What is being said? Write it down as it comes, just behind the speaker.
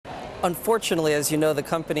Unfortunately, as you know, the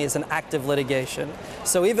company is in active litigation.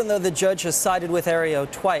 So even though the judge has sided with Aereo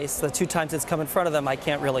twice, the two times it's come in front of them, I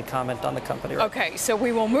can't really comment on the company. Right? Okay, so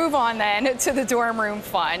we will move on then to the dorm room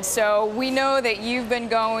fund. So we know that you've been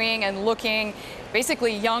going and looking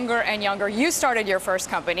basically younger and younger. You started your first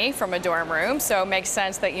company from a dorm room, so it makes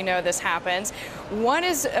sense that you know this happens. What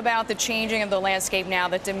is about the changing of the landscape now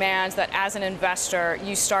that demands that as an investor,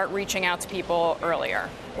 you start reaching out to people earlier?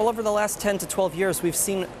 Well, over the last 10 to 12 years, we've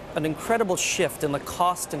seen an incredible shift in the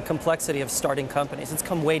cost and complexity of starting companies. It's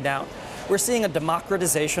come way down. We're seeing a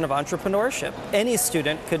democratization of entrepreneurship. Any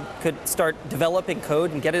student could start developing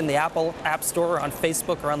code and get it in the Apple App Store or on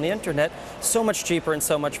Facebook or on the internet so much cheaper and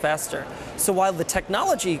so much faster. So while the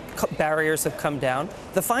technology barriers have come down,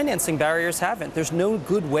 the financing barriers haven't. There's no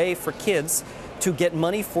good way for kids to get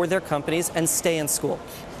money for their companies and stay in school.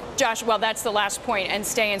 Josh, well, that's the last point, and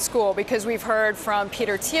stay in school, because we've heard from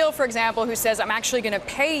Peter Thiel, for example, who says, I'm actually going to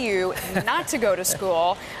pay you not to go to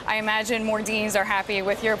school. I imagine more deans are happy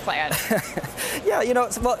with your plan. Yeah, you know,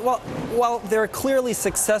 while there are clearly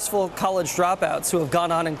successful college dropouts who have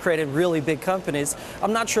gone on and created really big companies,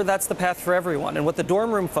 I'm not sure that's the path for everyone. And what the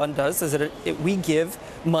Dorm Room Fund does is that we give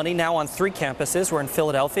money now on 3 campuses. We're in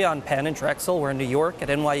Philadelphia on Penn and Drexel. We're in New York at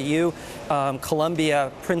NYU,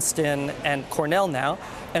 Columbia, Princeton, and Cornell now.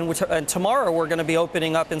 And tomorrow we're going to be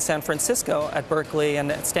opening up in San Francisco at Berkeley and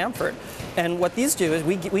at Stanford. And what these do is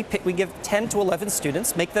we give 10 to 11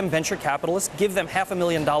 students, make them venture capitalists, give them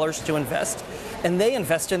 $500,000 to invest, and they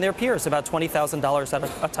invest in their peers, about $20,000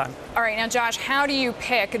 at a time. All right, now Josh, how do you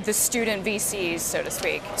pick the student VCs, so to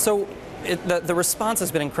speak? So the response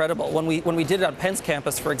has been incredible. When we did it on Penn's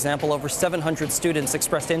campus, for example, over 700 students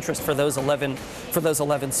expressed interest for those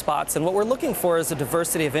 11 spots. And what we're looking for is a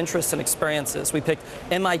diversity of interests and experiences. We picked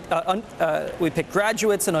we picked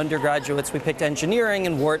graduates and undergraduates. We picked engineering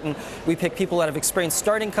and Wharton. We picked people that have experience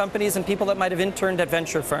starting companies and people that might have interned at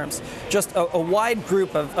venture firms. Just a wide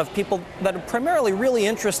group of people that are primarily really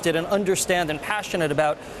interested and understand and passionate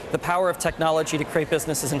about the power of technology to create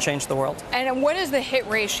businesses and change the world. And what is the hit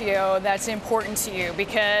ratio that's important to you?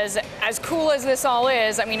 Because as cool as this all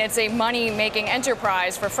is, I mean, it's a money-making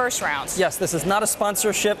enterprise for first rounds. Yes, this is not a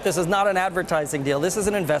sponsorship. This is not an advertising deal. This is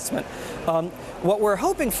an investment. What we're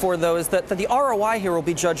hoping for, though, is that the ROI here will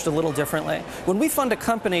be judged a little differently. When we fund a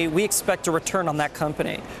company, we expect a return on that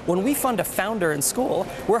company. When we fund a founder in school,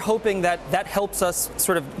 we're hoping that that helps us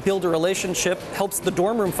sort of build a relationship, helps the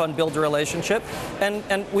Dorm Room Fund build a relationship,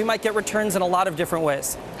 and we might get returns in a lot of different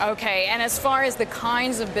ways. Okay, and as far as the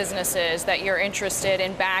kinds of businesses that you're interested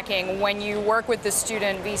in backing, when you work with the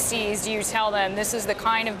student VCs, do you tell them this is the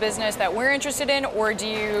kind of business that we're interested in, or do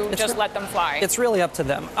you just let them fly? It's really up to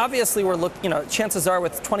them. Obviously, chances are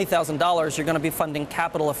with $20,000, you're going to be funding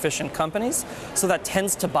capital-efficient companies, so that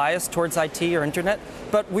tends to bias towards IT or internet.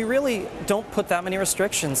 But we really don't put that many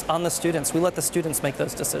restrictions on the students. We let the students make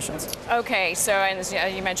those decisions. Okay, so and as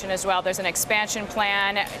you mentioned as well, there's an expansion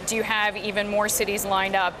plan. Do you have even more cities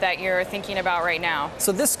lined up that you're thinking about right now?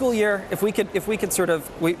 So this school year, if we could sort of,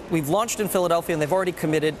 we've launched in Philadelphia and they've already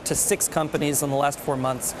committed to 6 companies in the last 4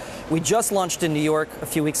 months. We just launched in New York a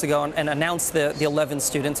few weeks ago and announced the 11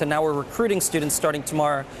 students, and now we're recruiting students starting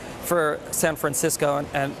tomorrow for San Francisco,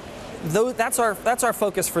 and that's our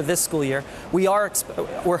focus for this school year.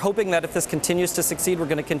 We're hoping that if this continues to succeed, we're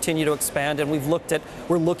going to continue to expand, and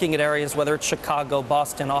we're looking at areas, whether it's Chicago,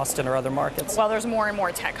 Boston, Austin, or other markets. Well, there's more and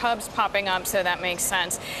more tech hubs popping up, so that makes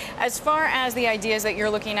sense. As far as the ideas that you're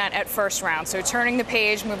looking at first round, so turning the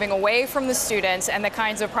page, moving away from the students and the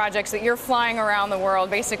kinds of projects that you're flying around the world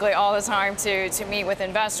basically all the time to meet with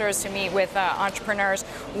investors, to meet with entrepreneurs,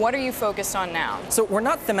 what are you focused on now? So we're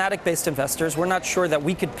not thematic-based investors. We're not sure that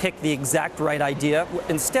we could pick the exact right idea.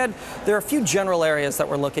 Instead, there are a few general areas that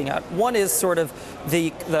we're looking at. One is sort of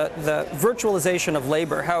the virtualization of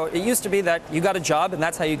labor, how it used to be that you got a job and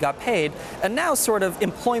that's how you got paid, and now sort of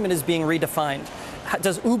employment is being redefined.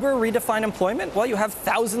 Does Uber redefine employment? Well, you have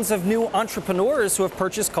thousands of new entrepreneurs who have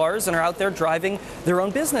purchased cars and are out there driving their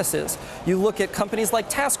own businesses. You look at companies like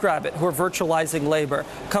TaskRabbit, who are virtualizing labor.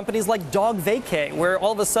 Companies like Dog Vacay, where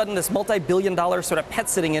all of a sudden this multi-billion-dollar sort of pet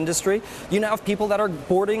sitting industry, you now have people that are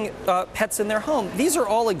boarding pets in their home. These are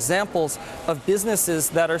all examples of businesses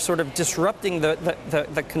that are sort of disrupting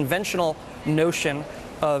the conventional notion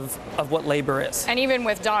of what labor is. And even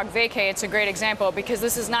with Dog Vacay, it's a great example because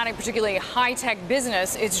this is not a particularly high-tech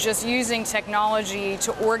business. It's just using technology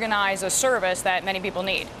to organize a service that many people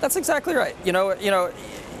need. That's exactly right.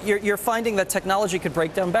 you're finding that technology could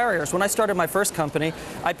break down barriers. When I started my first company,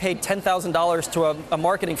 I paid $10,000 to a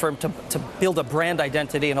marketing firm to build a brand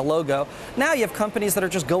identity and a logo. Now you have companies that are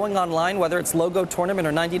just going online, whether it's Logo Tournament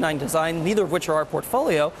or 99 Design, neither of which are our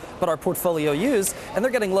portfolio, but our portfolio use, and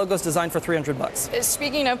they're getting logos designed for $300.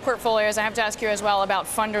 Speaking of portfolios, I have to ask you as well about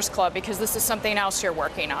Funders Club, because this is something else you're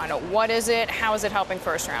working on. What is it? How is it helping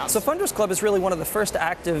first rounds? So Funders Club is really one of the first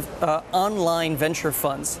active online venture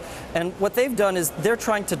funds. And what they've done is they're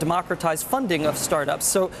trying to democratize funding of startups.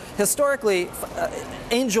 So historically,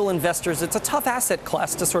 angel investors, it's a tough asset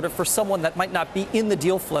class to for someone that might not be in the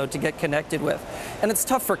deal flow to get connected with. And it's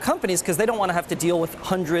tough for companies because they don't want to have to deal with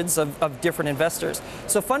hundreds of different investors.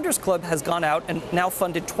 So Funders Club has gone out and now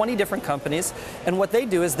funded 20 different companies. And what they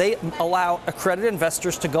do is they allow accredited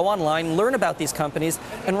investors to go online, learn about these companies,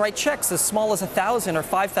 and write checks as small as $1,000 or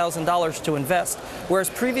 $5,000 to invest. Whereas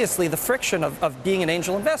previously, the friction of being an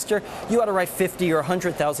angel investor, you had to write $50,000 or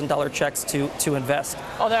 $100,000 checks to invest.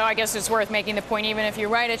 Although I guess it's worth making the point, even if you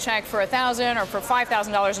write a check for $1,000 or for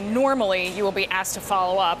 $5,000, normally you will be asked to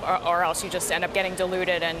follow up, or else you just end up getting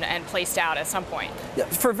diluted and placed out at some point. Yeah,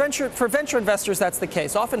 for venture investors, that's the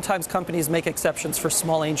case. Oftentimes, companies make exceptions for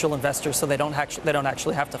small angel investors, so they don't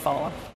actually have to follow up.